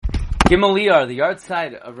Gimel Iyar, the yard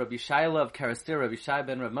side of Rabbi Yeshaya of Kerestir, Rabbi Yeshaya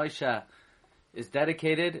ben Rav Moshe, is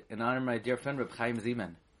dedicated in honor of my dear friend Reb Chaim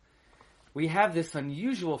Zeman. We have this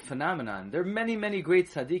unusual phenomenon. There are many, many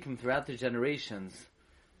great tzaddikim throughout the generations.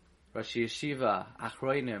 Rashi Yeshiva,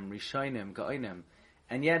 Achroinim, Rishonim, Gaonim.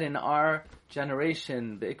 And yet in our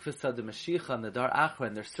generation, the Ikvasa, the Mashiach, and the Dar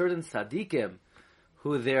Achron, there are certain tzaddikim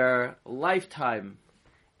who their lifetime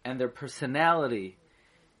and their personality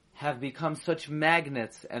have become such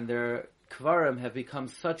magnets, and their kvarim have become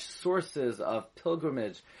such sources of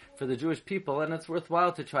pilgrimage for the Jewish people, and it's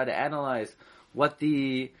worthwhile to try to analyze what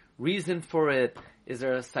the reason for it is.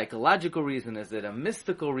 There a psychological reason? Is it a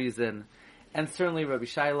mystical reason? And certainly Rabbi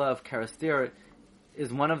Yeshaya of Kerestir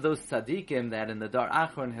is one of those tzaddikim that in the Dar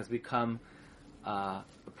Achron has become a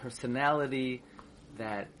personality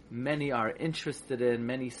that many are interested in,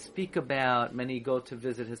 many speak about, many go to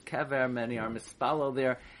visit his kever, many are mispalo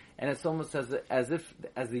there. And it's almost as if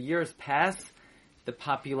as the years pass, the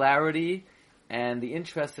popularity and the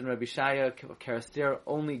interest in Rabbi Yeshaya of Kerestir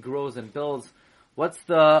only grows and builds. What's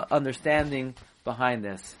the understanding behind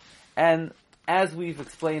this? And as we've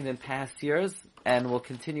explained in past years, and will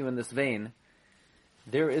continue in this vein,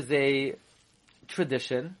 there is a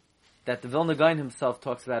tradition that the Vilna Gaon himself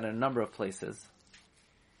talks about in a number of places,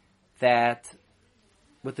 that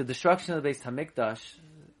with the destruction of the Beis Hamikdash,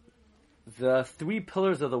 the three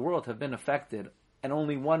pillars of the world have been affected, and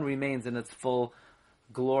only one remains in its full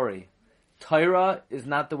glory. Torah is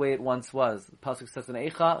not the way it once was. The pasuk says in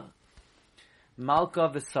Eicha,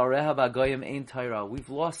 Malka v'sareha b'agoyim ein Torah. We've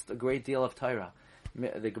lost a great deal of Torah.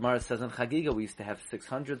 The Gemara says in Chagiga we used to have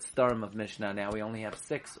 600 starim of Mishnah. Now we only have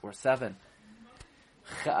 6 or 7.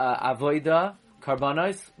 Avoida,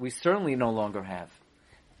 Karbanos, we certainly no longer have.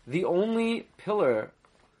 The only pillar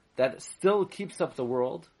that still keeps up the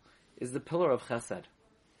world is the pillar of Chesed.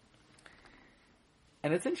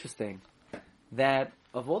 And it's interesting that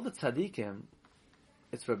of all the tzaddikim,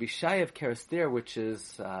 it's Rabbi Yeshaya of Kerestir which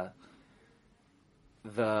is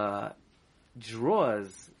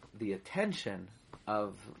draws the attention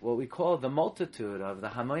of what we call the multitude of the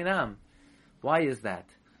Hamoinam. Why is that?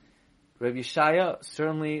 Rabbi Yeshaya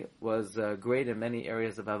certainly was great in many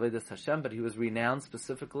areas of Avodas Hashem, but he was renowned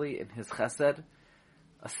specifically in his Chesed,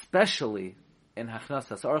 especially in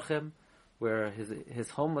Hachnasas Orchim, where his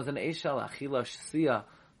home was in Eshel, Achila, Shsia,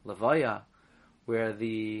 Levaya, where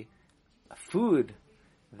the food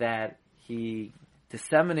that he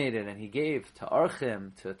disseminated and he gave to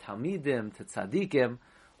Orchim, to Talmidim, to Tzadikim,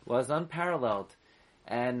 was unparalleled.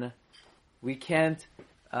 And we can't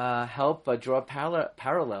help but draw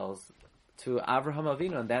parallels to Avraham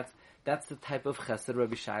Avinu, and that's the type of chesed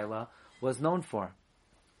Rabbi Yeshaya was known for.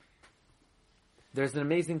 There's an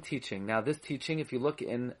amazing teaching. Now, this teaching, if you look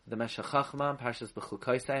in the Meshech Chachma, Parshas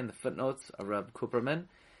B'chukoisai, in the footnotes of Reb Kuperman,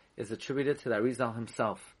 is attributed to the Arizal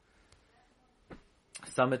himself.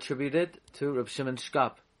 Some attribute it to Reb Shimon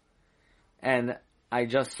Shkop. And I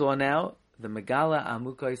just saw now, the Megaleh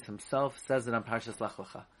Amukos himself says it on Parshas Lech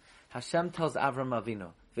Lecha. Hashem tells Avram Avinu,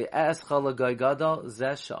 V'es chala goy gadol,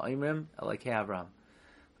 zeh sha'imrim elokei Avram.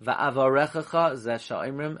 Va'avarechecha, zeh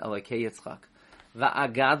sha'imrim elokei Yitzchak.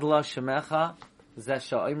 Va'agadla shemecha, zeh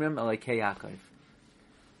sha'imrim elokei Yaakov.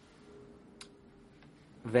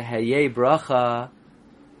 V'heyei bracha,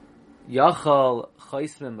 yachal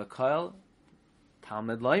choismim mekayel,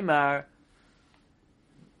 Talmud loymar,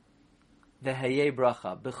 v'heyei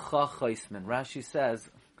bracha, b'cha choismin. Rashi says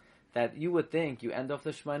that you would think you end off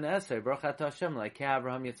the Shemona Esrei, Baruch Atah Hashem, like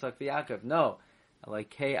Abraham, Yitzchak, v'Yaakov. No,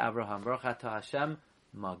 like Abraham, Baruch Atah Hashem,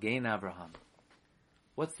 Magen Abraham.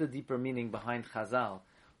 What's the deeper meaning behind Chazal,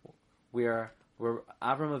 where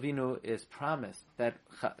Avraham Avinu is promised that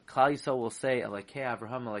Klal Yisrael will say, like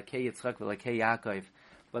Abraham, like Yitzchak, like Yaakov,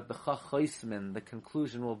 but b'cha choismin, the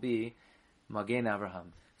conclusion will be Magen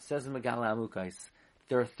Abraham. Says in Megaleh Amukos,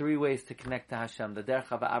 there are 3 ways to connect to Hashem. The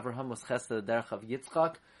derech of Avraham was chesed, the derech of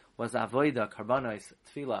Yitzchak was avoida, karbanos,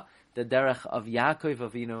 tefillah. The derech of Yaakov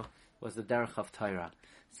Avinu was the derech of Torah.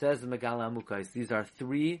 Says in Megaleh Amukos, these are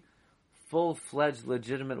 3 full-fledged,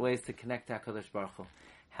 legitimate ways to connect to HaKadosh Baruch Hu.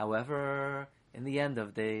 However, in the end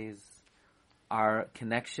of days, our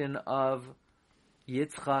connection of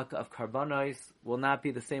Yitzchak, of karbanos, will not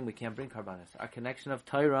be the same. We can't bring karbanos. Our connection of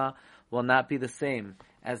Torah will not be the same.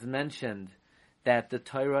 As mentioned, that the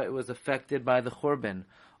Torah, it was affected by the Churban.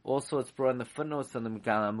 Also, it's brought in the footnotes on the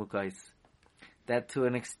Megaleh Amukos that to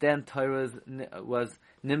an extent Torah was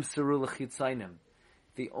nimsaru l'chitzainim.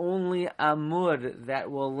 The only amud that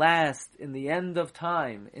will last in the end of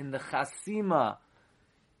time, in the chasima,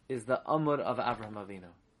 is the amud of Avraham Avinu.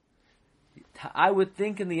 I would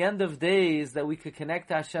think in the end of days that we could connect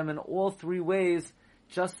to Hashem in all 3 ways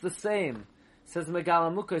just the same. Says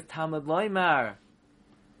Megaleh Amukos, Talmud Loimar,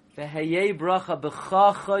 V'heyei bracha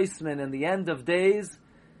b'cha choismin, in the end of days,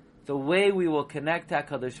 the way we will connect to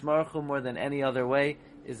HaKadosh Baruch Hu more than any other way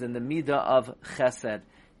is in the midah of chesed.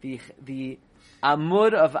 The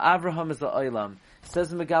amud of Avraham is the oilam.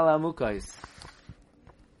 Says Megaleh Amukos,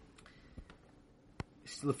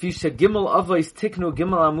 Lefisha Gimel Avos Tiknu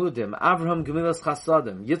Gimel Amudim, Avraham Gemilas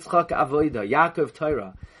Chasadim, Yitzchak Avoida, Yaakov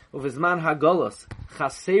Torah, Uvizman Hagolos,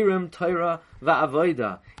 Chaserim Torah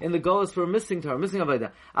VaAvoida. In the Golos we're missing Torah, missing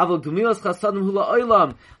Avoida. Aval Gemilas Chasadim Hula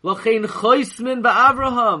Oilam, Lochein Choismin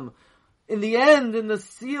BaAvraham. In the end, in the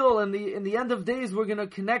seal, in the end of days, we're going to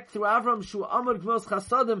connect through Avram, Shu Amar Gmos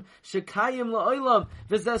Chasadim, Shekayim La'olam,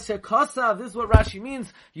 Vizes Shekosav. This is what Rashi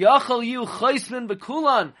means. Yachal Yu Choismin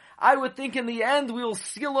Bekulan. I would think in the end we will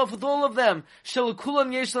seal off with all of them.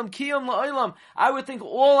 Shelekulan Yeshlam Kiyam La'olam. I would think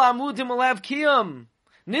all Amudim will have Kiyam.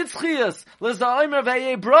 Nitzchias, Lezaimer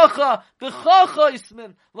Veye Bracha, B'cha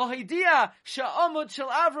Choismin, Lahidia, Sha'amud Shel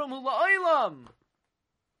Avram Hu La'olam.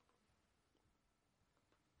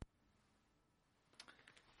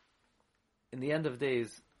 In the end of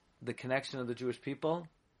days, the connection of the Jewish people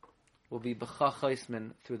will be b'cha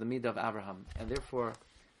choismin through the midah of Abraham. And therefore,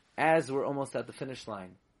 as we're almost at the finish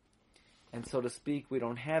line, and so to speak, we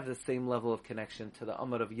don't have the same level of connection to the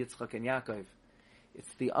Amud of Yitzchak and Yaakov.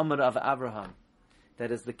 It's the Amud of Abraham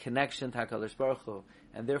that is the connection to HaKadosh Baruch Hu.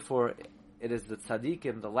 And therefore, it is the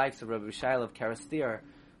tzaddikim, the likes of Rabbi Yeshaya of Kerestir,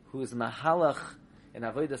 whose mahalach and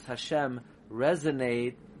avodas Hashem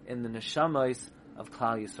resonate in the neshamos of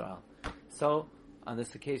Klal Yisrael. So, on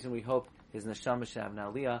this occasion, we hope his neshama should have an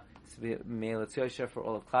aliyah, Megaleh for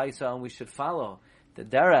all of Klal Yisrael, and we should follow the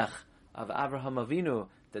derech of Avraham Avinu,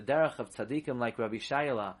 the derech of tzaddikim like Rabbi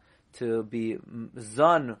Yeshaya, to be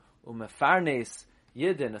zon umefarnes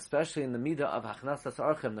yidden, especially in the midah of Hachnasas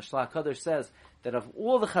Orchim. The Shlach Kadosh says that of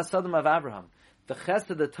all the chasadim of Avraham, the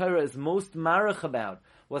chesed the Torah is most marach about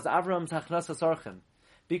was Avraham's Hachnasas Orchim,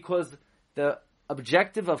 because the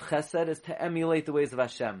objective of chesed is to emulate the ways of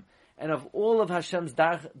Hashem. And of all of Hashem's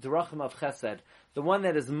derachim of chesed, the one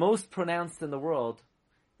that is most pronounced in the world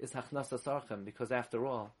is Hachnasas Orchim, because after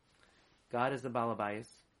all, God is the Baal Habayis.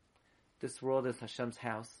 This world is Hashem's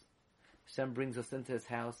house. Hashem brings us into His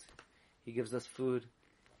house. He gives us food.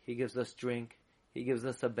 He gives us drink. He gives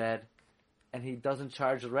us a bed. And He doesn't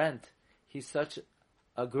charge rent. He's such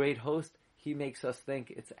a great host, He makes us think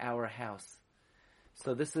it's our house.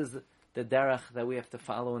 So this is the derech that we have to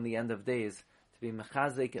follow in the end of days, to be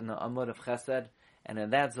mechazik in the amud of chesed, and in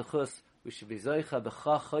that zechus we should be zoicha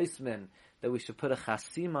b'cha choismin, that we should put a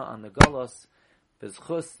chasima on the golos,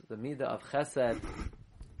 b'zchus, the midah of chesed,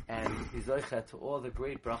 and be zoicha to all the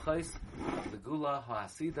great brachos of the gula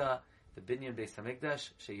ha'asida, the binyan beis hamikdash,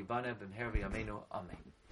 sheyibane b'mher v'yameinu, amen.